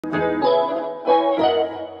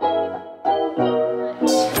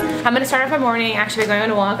I'm gonna start off my morning actually going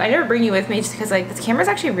on a walk. I never bring you with me just because like this camera's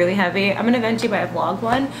actually really heavy. I'm gonna eventually buy a vlog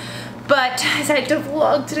one. But I decided to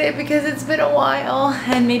vlog today because it's been a while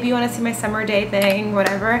and maybe you want to see my summer day thing,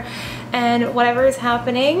 whatever. And whatever is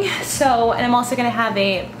happening. So, and I'm also gonna have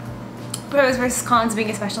a pros versus cons being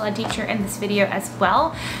a special ed teacher in this video as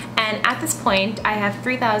well. And at this point I have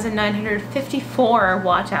 3,954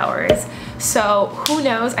 watch hours. So who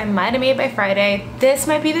knows, I might have made it by Friday. This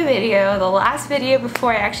might be the video, the last video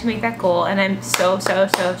before I actually make that goal, and I'm so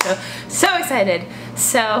excited.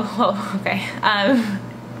 So, oh, okay.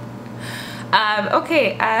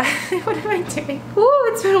 What am I doing? Ooh,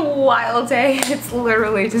 it's been a wild day. It's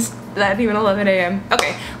literally just not even 11 a.m.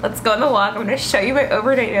 Okay, let's go on the walk. I'm gonna show you my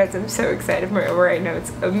overnight notes. I'm so excited for my overnight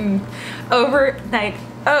notes. Overnight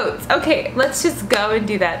oats. Okay, let's just go and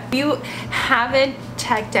do that. If you haven't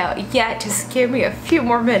checked out yet, just give me a few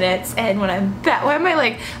more minutes, and when I'm back, why am I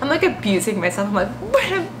like, I'm like abusing myself. I'm like,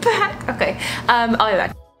 when I'm back. Okay, I'll be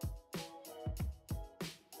back.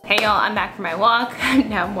 Hey y'all, I'm back from my walk. I'm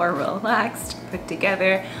now more relaxed, put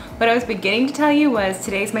together. What I was beginning to tell you was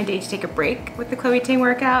today's my day to take a break with the Chloe Ting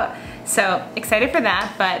workout. So excited for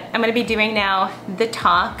that, but I'm gonna be doing now the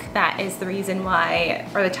talk. That is the reason why,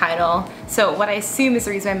 or the title. So what I assume is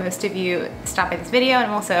the reason why most of you stop by this video, and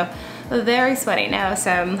I'm also very sweaty now,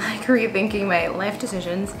 so I'm like rethinking my life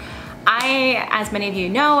decisions. As many of you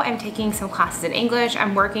know, I'm taking some classes in English.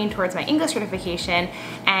 I'm working towards my English certification,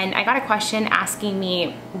 and I got a question asking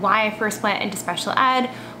me why I first went into special ed,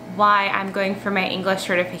 why I'm going for my English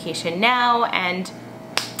certification now, and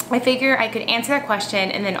I figure I could answer that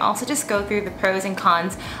question and then also just go through the pros and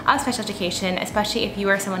cons of special education, especially if you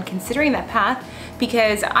are someone considering that path,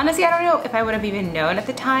 because honestly I don't know if I would have even known at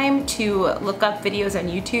the time to look up videos on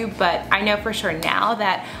YouTube, but I know for sure now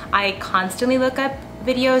that I constantly look up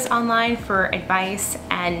videos online for advice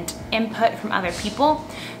and input from other people.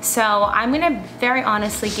 So I'm gonna very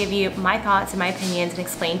honestly give you my thoughts and my opinions and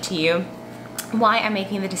explain to you why I'm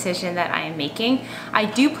making the decision that I am making. I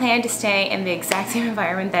do plan to stay in the exact same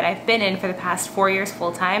environment that I've been in for the past 4 years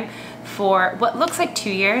full-time. For what looks like 2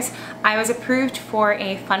 years, I was approved for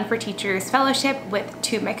a Fund for Teachers fellowship with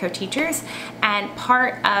 2 of my co-teachers, and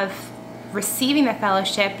part of receiving the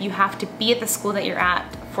fellowship, you have to be at the school that you're at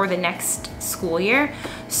for the next school year.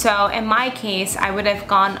 So in my case, I would have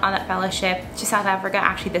gone on that fellowship to South Africa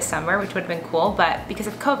actually this summer, which would have been cool, but because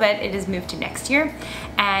of COVID, it has moved to next year.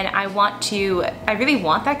 And I really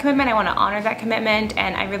want that commitment, I want to honor that commitment,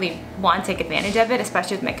 and I really want to take advantage of it,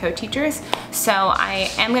 especially with my co-teachers. So I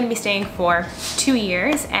am going to be staying for 2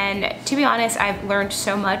 years, and to be honest, I've learned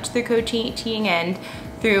so much through co-teaching and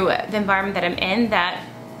through the environment that I'm in that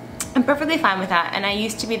I'm perfectly fine with that. And I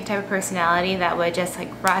used to be the type of personality that would just like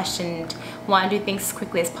rush and want to do things as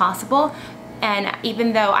quickly as possible. And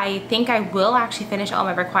even though I think I will actually finish all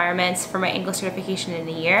my requirements for my English certification in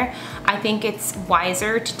a year, I think it's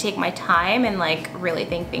wiser to take my time and like really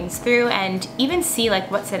think things through and even see like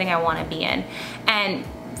what setting I want to be in. And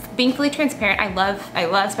being fully transparent, I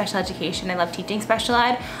love special education, I love teaching special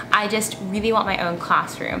ed. I just really want my own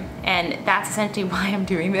classroom, and that's essentially why I'm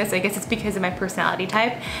doing this. I guess it's because of my personality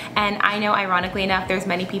type, and I know ironically enough there's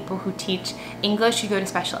many people who teach English who go to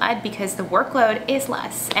special ed because the workload is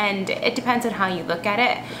less, and it depends on how you look at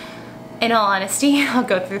it. In all honesty, I'll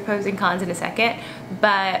go through the pros and cons in a second,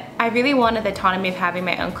 but I really wanted the autonomy of having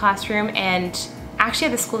my own classroom. And actually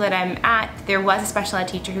at the school that I'm at, there was a special ed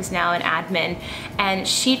teacher who's now an admin, and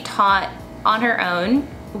she taught on her own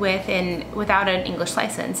without an English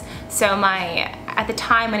license. So at the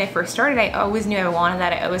time when I first started, I always knew I wanted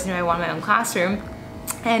that. I always knew I wanted my own classroom.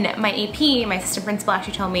 And my AP, my assistant principal,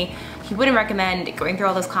 actually told me he wouldn't recommend going through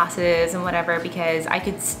all those classes and whatever because I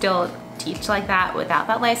could still teach like that without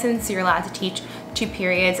that license. So you're allowed to teach 2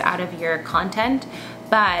 periods out of your content.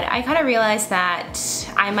 But I kind of realized that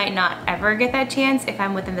I might not ever get that chance if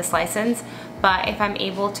I'm within this license, but if I'm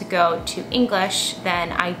able to go to English,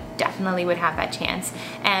 then I definitely would have that chance.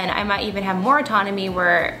 And I might even have more autonomy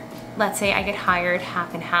where, let's say I get hired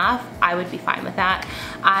half and half, I would be fine with that.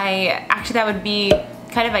 Actually that would be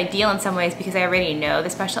kind of ideal in some ways because I already know the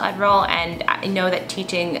special ed role, and I know that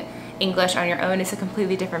teaching English on your own is a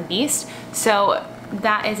completely different beast. So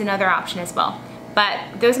that is another option as well. But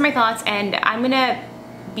those are my thoughts, and I'm gonna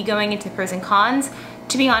be going into the pros and cons.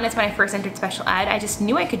 To be honest, when I first entered special ed, I just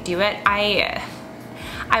knew I could do it. I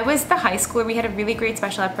was the high schooler. We had a really great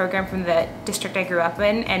special ed program from the district I grew up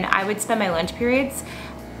in, and I would spend my lunch periods,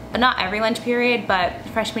 not every lunch period, but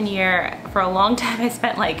freshman year for a long time I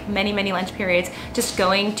spent like many lunch periods just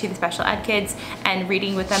going to the special ed kids and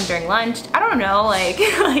reading with them during lunch. I don't know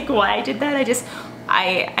like why I did that.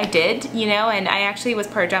 I did, you know, and I actually was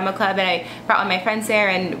part of drama club, and I brought one of my friends there,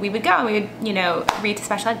 and we would go and we would, you know, read to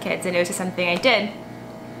special ed kids, and it was just something I did.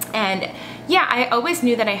 And yeah, I always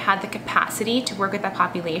knew that I had the capacity to work with that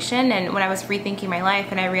population. And when I was rethinking my life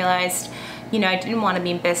and I realized, you know, I didn't want to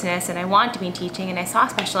be in business and I wanted to be in teaching, and I saw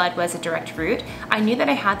special ed was a direct route, I knew that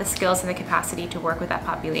I had the skills and the capacity to work with that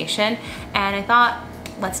population. And I thought,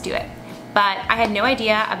 let's do it. But I had no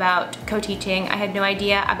idea about co-teaching. I had no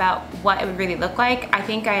idea about what it would really look like. I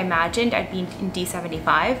think I imagined I'd be in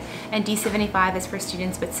D75, and D75 is for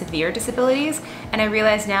students with severe disabilities. And I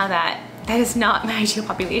realize now that that is not my ideal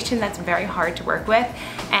population. That's very hard to work with.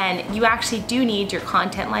 And you actually do need your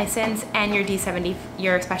content license and your D70,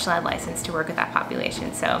 your special ed license to work with that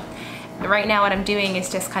population. So right now what I'm doing is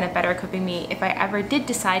just kind of better equipping me if I ever did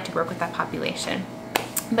decide to work with that population.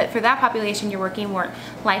 But for that population, you're working more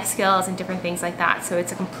life skills and different things like that. So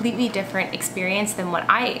it's a completely different experience than what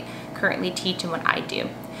I currently teach and what I do.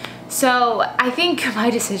 So I think my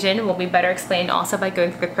decision will be better explained also by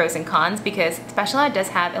going through the pros and cons, because special ed does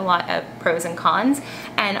have a lot of pros and cons.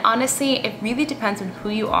 And honestly, it really depends on who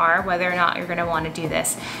you are, whether or not you're going to want to do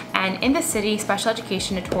this. And in the city, special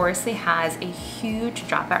education notoriously has a huge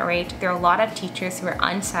dropout rate. There are a lot of teachers who are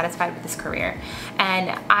unsatisfied with this career.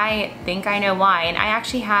 And I think I know why. And I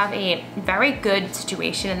actually have a very good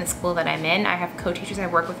situation in the school that I'm in. I have co-teachers I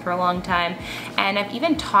work with for a long time. And I've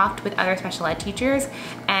even talked with other special ed teachers,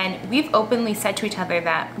 and we've openly said to each other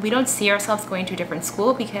that we don't see ourselves going to a different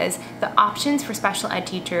school because the options for special ed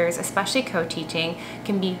teachers, especially co-teaching,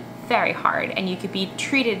 can be very hard and you could be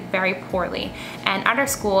treated very poorly. And at our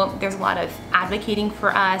school, there's a lot of advocating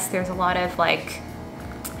for us. There's a lot of like,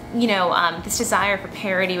 you know, this desire for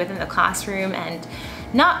parity within the classroom and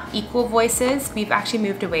not equal voices. We've actually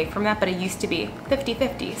moved away from that, but it used to be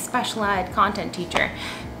 50-50 special ed content teacher.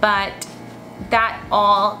 But that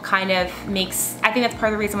all kind of makes, I think that's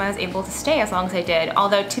part of the reason why I was able to stay as long as I did.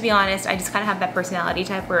 Although, to be honest, I just kind of have that personality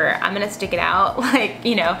type where I'm gonna stick it out. Like,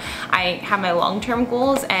 you know, I have my long-term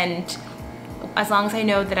goals, and as long as I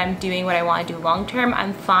know that I'm doing what I want to do long-term,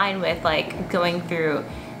 I'm fine with like going through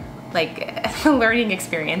like a learning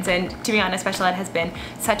experience. And to be honest, special ed has been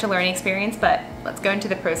such a learning experience. But let's go into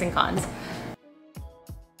the pros and cons.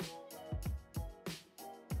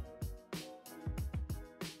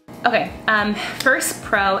 Okay, first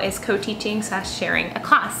pro is co-teaching / sharing a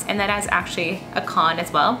class, and that is actually a con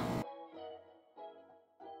as well.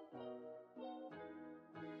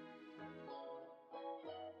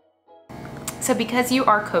 So because you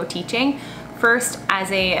are co-teaching, first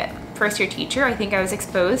as a first-year teacher, I think I was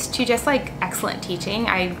exposed to just like excellent teaching.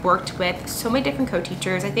 I worked with so many different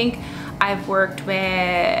co-teachers. I think I've worked with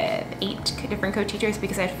 8 different co-teachers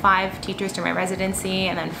because I had 5 teachers during my residency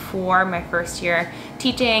and then 4 my first year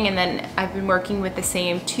teaching, and then I've been working with the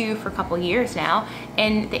same 2 for a couple years now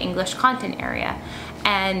in the English content area.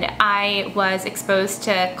 And I was exposed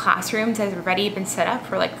to classrooms that had already been set up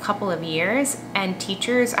for like a couple of years, and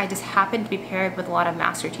teachers, I just happened to be paired with a lot of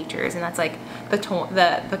master teachers, and that's like the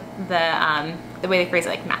way they phrase it,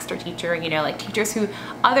 like master teacher, you know, like teachers who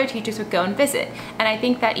other teachers would go and visit. And I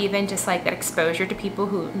think that even just like that exposure to people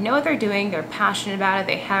who know what they're doing, they're passionate about it,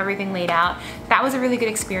 they have everything laid out, that was a really good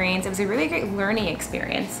experience. It was a really great learning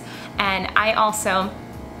experience. And I also,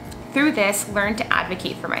 through this, learned to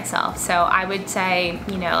advocate for myself. So I would say,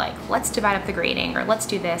 you know, like, let's divide up the grading, or let's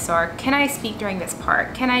do this, or can I speak during this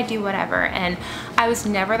part? Can I do whatever? And I was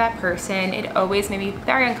never that person. It always made me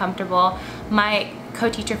very uncomfortable. My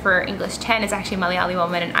co-teacher for English 10 is actually a Malayali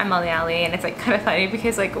woman, and I'm Malayali, and it's like kind of funny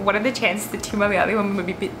because like, what are the chances the 2 Malayali women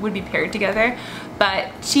would be paired together?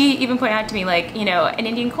 But she even pointed out to me, like, you know, in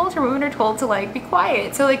Indian culture, women are told to like be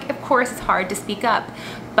quiet. So like, of course it's hard to speak up,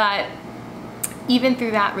 but even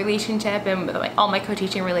through that relationship and like all my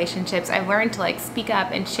co-teaching relationships, I've learned to like speak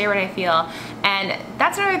up and share what I feel. And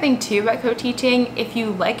that's another thing too about co-teaching. If you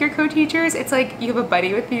like your co-teachers, it's like you have a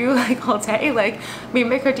buddy with you like all day. Like me and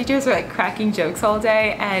my co-teachers are like cracking jokes all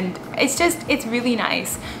day, and it's really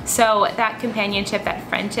nice. So that companionship, that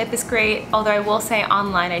friendship is great. Although I will say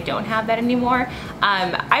online, I don't have that anymore.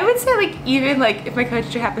 I would say like, even like if my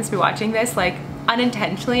co-teacher happens to be watching this, like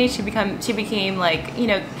unintentionally, she became like, you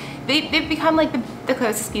know, they've become like the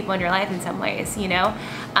closest people in your life in some ways, you know?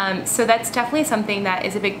 So that's definitely something that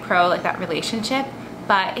is a big pro, like that relationship.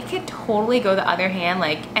 But it could totally go the other hand,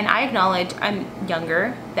 like, and I acknowledge I'm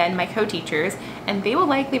younger than my co-teachers, and they will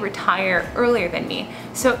likely retire earlier than me.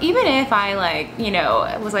 So even if I like, you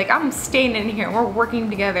know, was like, I'm staying in here and we're working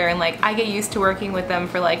together, and like I get used to working with them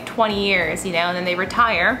for like 20 years, you know, and then they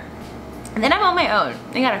retire, and then I'm on my own.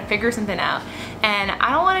 I gotta figure something out. And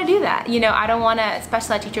I don't wanna do that. You know, I don't wanna,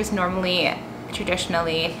 special ed teachers normally,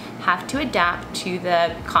 traditionally, have to adapt to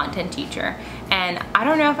the content teacher. And I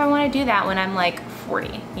don't know if I want to do that when I'm like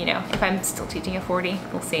 40, you know, if I'm still teaching at 40,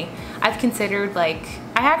 we'll see. I've considered like,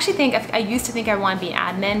 I used to think I want to be an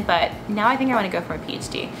admin, but now I think I want to go for a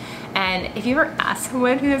PhD. And if you ever ask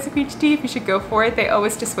someone who has a PhD if you should go for it, they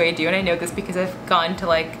always dissuade you. And I know this because I've gone to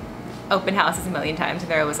like open houses a million times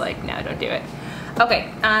and they're always like, no, don't do it.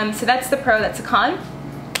 Okay, so that's the pro, that's a con.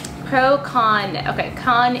 Pro, con, okay,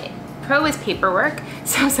 pro is paperwork.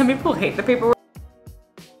 So some people hate the paperwork.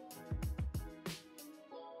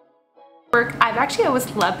 I've actually always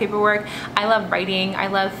loved paperwork. I love writing. I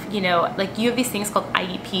love, you know, like you have these things called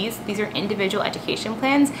IEPs. These are individual education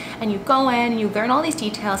plans, and you go in and you learn all these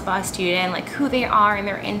details about a student, like who they are and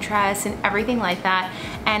their interests and everything like that.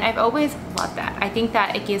 And I've always loved that. I think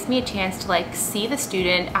that it gives me a chance to like see the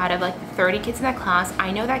student out of like the 30 kids in that class.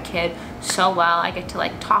 I know that kid so well. I get to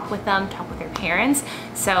like talk with them, talk with their parents.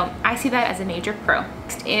 So I see that as a major pro.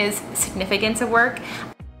 Next is significance of work.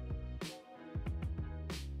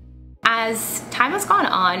 As time has gone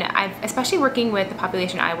on, especially working with the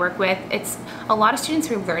population I work with, it's a lot of students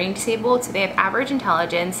who are learning disabled, so they have average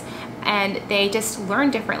intelligence and they just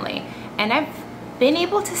learn differently. And I've been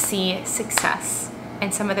able to see success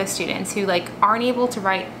in some of those students who like aren't able to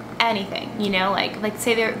write anything, you know, like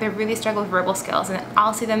say they're really struggling with verbal skills, and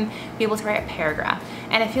I'll see them be able to write a paragraph.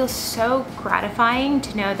 And it feels so gratifying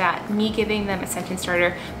to know that me giving them a sentence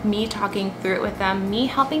starter, me talking through it with them, me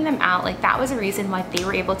helping them out, like that was a reason why they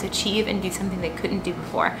were able to achieve and do something they couldn't do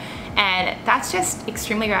before. And that's just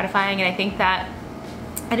extremely gratifying. And I think that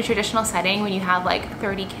in a traditional setting, when you have like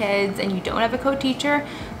 30 kids and you don't have a co-teacher,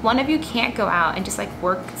 one of you can't go out and just like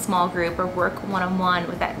work small group or work one-on-one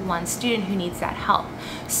with that one student who needs that help.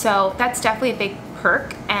 So that's definitely a big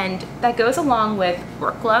perk, and that goes along with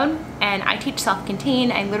workload. And I teach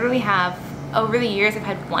self-contained. I literally have, over the years, I've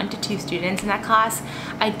had 1 to 2 students in that class.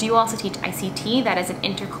 I do also teach ICT, that is an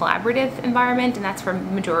intercollaborative environment, and that's for the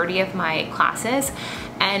majority of my classes.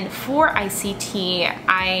 And for ICT,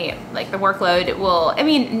 I like the workload I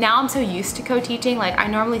mean, now I'm so used to co-teaching, like I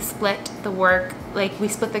normally split the work, like we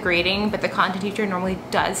split the grading, but the content teacher normally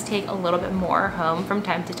does take a little bit more home from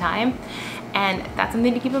time to time. And that's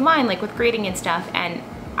something to keep in mind, like with grading and stuff. And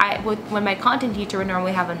when my content teacher would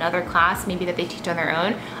normally have another class, maybe that they teach on their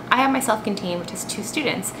own, I have my self-contained, which has 2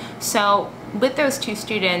 students. So with those 2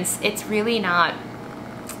 students, it's really not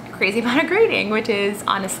a crazy amount of grading, which is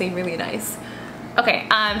honestly really nice. Okay,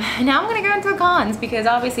 now I'm gonna go into the cons, because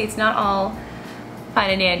obviously it's not all fine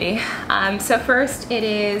and dandy. So first, it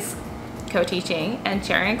is co-teaching and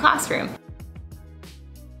sharing a classroom.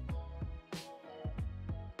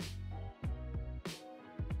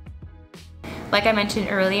 Like I mentioned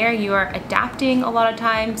earlier, you are adapting a lot of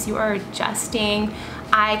times, you are adjusting.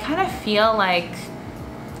 I kind of feel like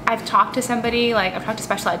I've talked to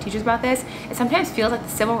special ed teachers about this. It sometimes feels like the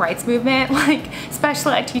civil rights movement, like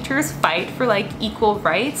special ed teachers fight for like equal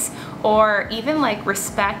rights, or even like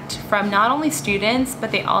respect from not only students,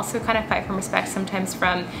 but they also kind of fight for respect sometimes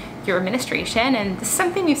from your administration. And this is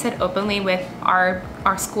something we've said openly with our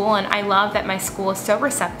school, and I love that my school is so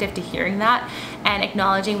receptive to hearing that and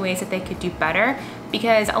acknowledging ways that they could do better.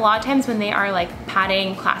 Because a lot of times when they are like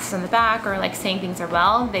patting classes on the back or like saying things are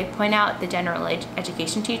well, they point out the general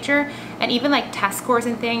education teacher, and even like test scores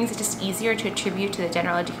and things, it's just easier to attribute to the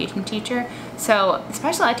general education teacher. So the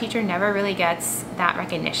special ed teacher never really gets that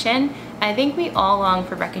recognition. And I think we all long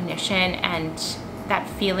for recognition and that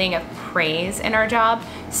feeling of praise in our job.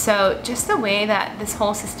 So just the way that this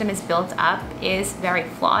whole system is built up is very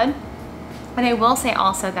flawed. And I will say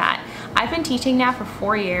also that I've been teaching now for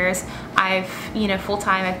 4 years.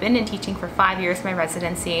 Full-time, I've been in teaching for 5 years, my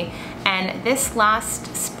residency. And this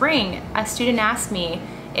last spring, a student asked me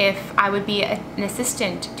if I would be an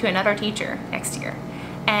assistant to another teacher next year.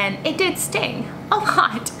 And it did sting a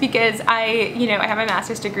lot, because I have my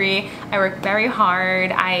master's degree. I work very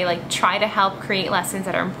hard. I like try to help create lessons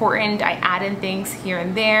that are important. I add in things here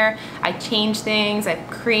and there. I change things. I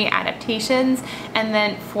create adaptations. And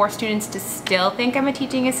then for students to still think I'm a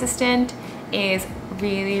teaching assistant is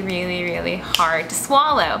really, really, really hard to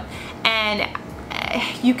swallow. And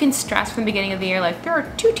you can stress from the beginning of the year, like, there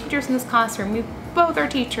are 2 teachers in this classroom. We both are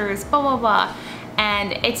teachers, blah, blah, blah.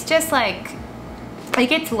 And it's just like, it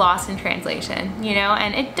gets lost in translation, you know,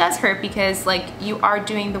 and it does hurt, because like you are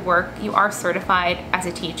doing the work, you are certified as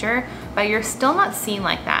a teacher, but you're still not seen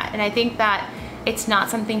like that. And I think that it's not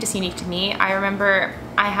something just unique to me. I remember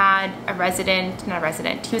I had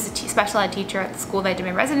he was a special ed teacher at the school that I did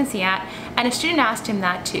my residency at, and a student asked him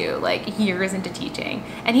that too, like years into teaching.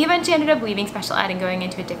 And he eventually ended up leaving special ed and going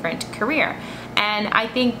into a different career. And I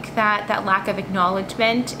think that that lack of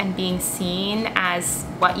acknowledgement and being seen as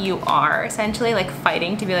what you are, essentially, like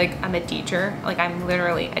fighting to be like, I'm a teacher, like I'm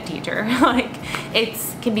literally a teacher, like it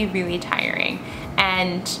can be really tiring.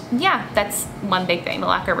 And yeah, that's one big thing, the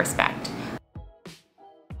lack of respect.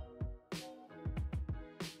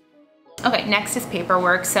 Okay, next is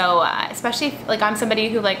paperwork. So especially if, like, I'm somebody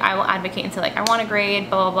who, like, I will advocate and say, like, I want a grade,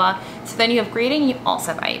 blah, blah, blah. So then you have grading, you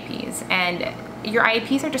also have IEPs. And your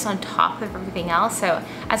IEPs are just on top of everything else. So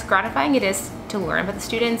as gratifying it is to learn about the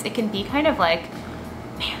students, it can be kind of like,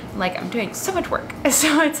 man, like I'm doing so much work.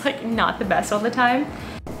 So it's like not the best all the time.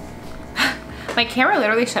 My camera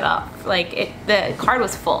literally shut off. Like the card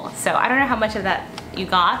was full. So I don't know how much of that you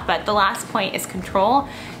got, but the last point is control.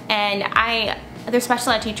 And there's a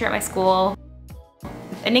special ed teacher at my school,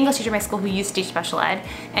 an English teacher at my school who used to teach special ed,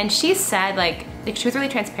 and she said, like she was really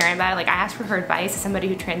transparent about it. Like I asked for her advice as somebody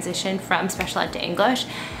who transitioned from special ed to English,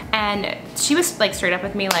 and she was like straight up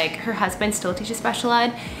with me, like her husband still teaches special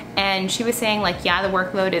ed, and she was saying, like, yeah, the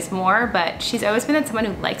workload is more, but she's always been someone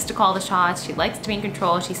who likes to call the shots, she likes to be in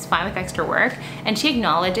control, she's fine with extra work, and she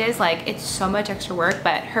acknowledges, like, it's so much extra work,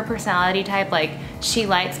 but her personality type, like, she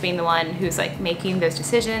likes being the one who's like making those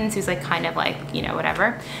decisions, who's like kind of like, you know,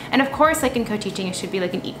 whatever. And of course, like in co-teaching, it should be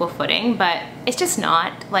like an equal footing, but it's just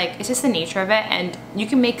not. Like, it's just the nature of it, and you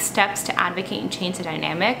can make steps to advocate and change the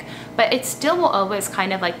dynamic, but it still will always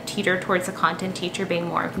kind of like teeter towards the content teacher being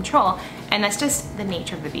more in control, and that's just the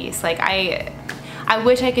nature of the beast. Like I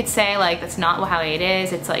wish I could say, like, that's not how it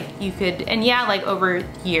is. It's like you could, and yeah, like over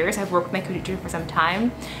years I've worked with my co-teacher for some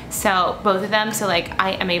time, so both of them, so like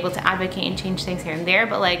I am able to advocate and change things here and there.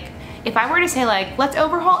 But like if I were to say, like, let's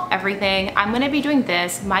overhaul everything, I'm gonna be doing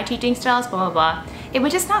this, my teaching style is blah blah blah, it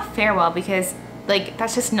would just not fare well, because like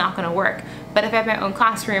that's just not gonna work. But if I have my own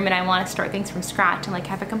classroom and I want to start things from scratch and like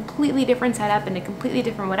have a completely different setup and a completely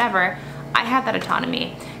different whatever, I have that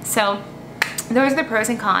autonomy. So those are the pros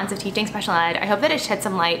and cons of teaching special ed. I hope that it sheds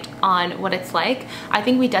some light on what it's like. I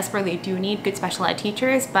think we desperately do need good special ed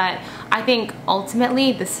teachers, but I think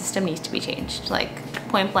ultimately the system needs to be changed. Like,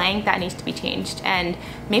 point blank, that needs to be changed. And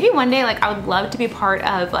maybe one day, like, I would love to be part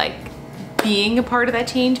of like being a part of that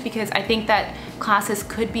change, because I think that classes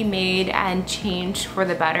could be made and changed for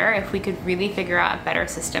the better if we could really figure out a better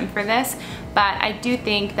system for this. But I do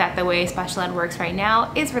think that the way special ed works right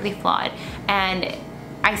now is really flawed, and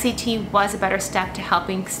ICT was a better step to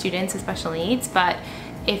helping students with special needs, but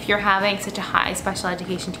if you're having such a high special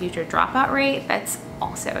education teacher dropout rate, that's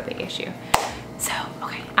also a big issue. So,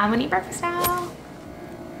 okay, I'm gonna eat breakfast now.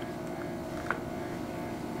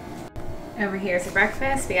 Over here is the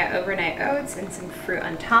breakfast. We got overnight oats and some fruit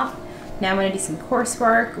on top. Now I'm gonna do some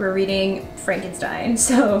coursework. We're reading Frankenstein,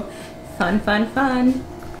 so fun, fun, fun.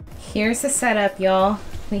 Here's the setup, y'all.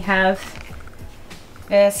 We have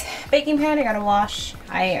this baking pan I gotta wash.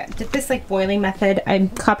 I did this like boiling method. I'm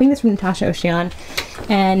copying this from Natasha Ocean.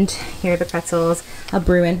 And here are the pretzels, a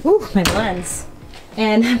brewing. Ooh, my lens.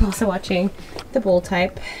 And I'm also watching the bowl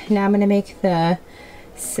type. Now I'm gonna make the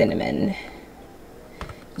cinnamon.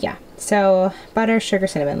 Yeah, so butter, sugar,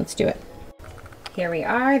 cinnamon, let's do it. Here we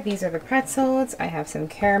are, these are the pretzels. I have some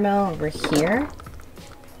caramel over here.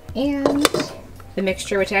 And the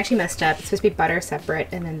mixture, which I actually messed up. It's supposed to be butter separate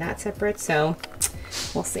and then that separate, so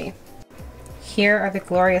we'll see. Here are the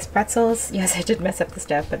glorious pretzels. Yes, I did mess up the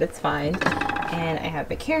stuff, but it's fine. And I have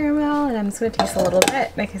the caramel, and I'm just gonna taste a little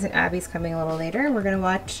bit. My cousin Abby's coming a little later. We're gonna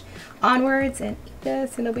watch Onwards and eat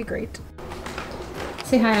this, and it'll be great.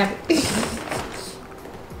 Say hi, Abby.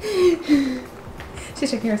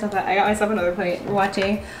 She's checking herself out. I got myself another plate. We're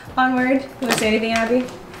watching Onward. You wanna say anything, Abby?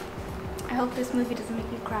 I hope this movie doesn't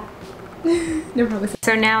make you cry. No problem.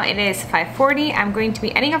 So now it is 5:40. I'm going to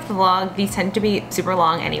be ending off the vlog. These tend to be super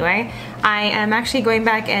long anyway. I am actually going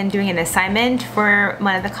back and doing an assignment for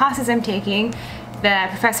one of the classes I'm taking. The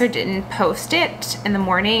professor didn't post it in the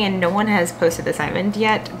morning, and no one has posted the assignment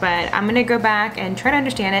yet, but I'm gonna go back and try to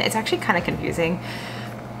understand it. It's actually kind of confusing.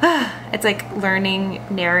 It's like learning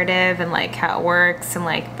narrative and like how it works and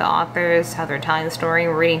like the authors, how they're telling the story.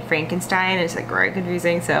 We're reading Frankenstein, and it's like very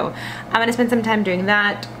confusing. So I'm gonna spend some time doing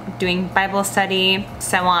that, doing Bible study,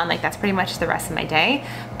 so on. Like that's pretty much the rest of my day.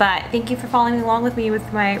 But thank you for following along with me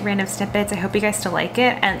with my random snippets. I hope you guys still like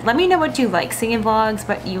it, and let me know what you like seeing in vlogs,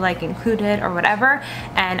 what you like included or whatever,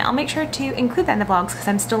 and I'll make sure to include that in the vlogs, because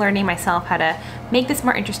I'm still learning myself how to make this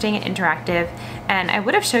more interesting and interactive. And I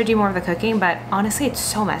would have showed you more of the cooking, but honestly it's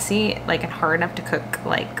so messy, like, and hard enough to cook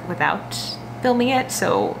like without filming it,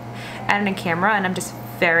 so adding a camera, and I'm just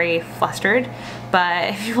very flustered. But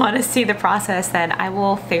if you want to see the process, then I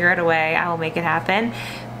will figure it a way. I will make it happen.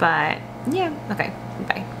 But yeah, okay,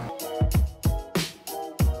 bye.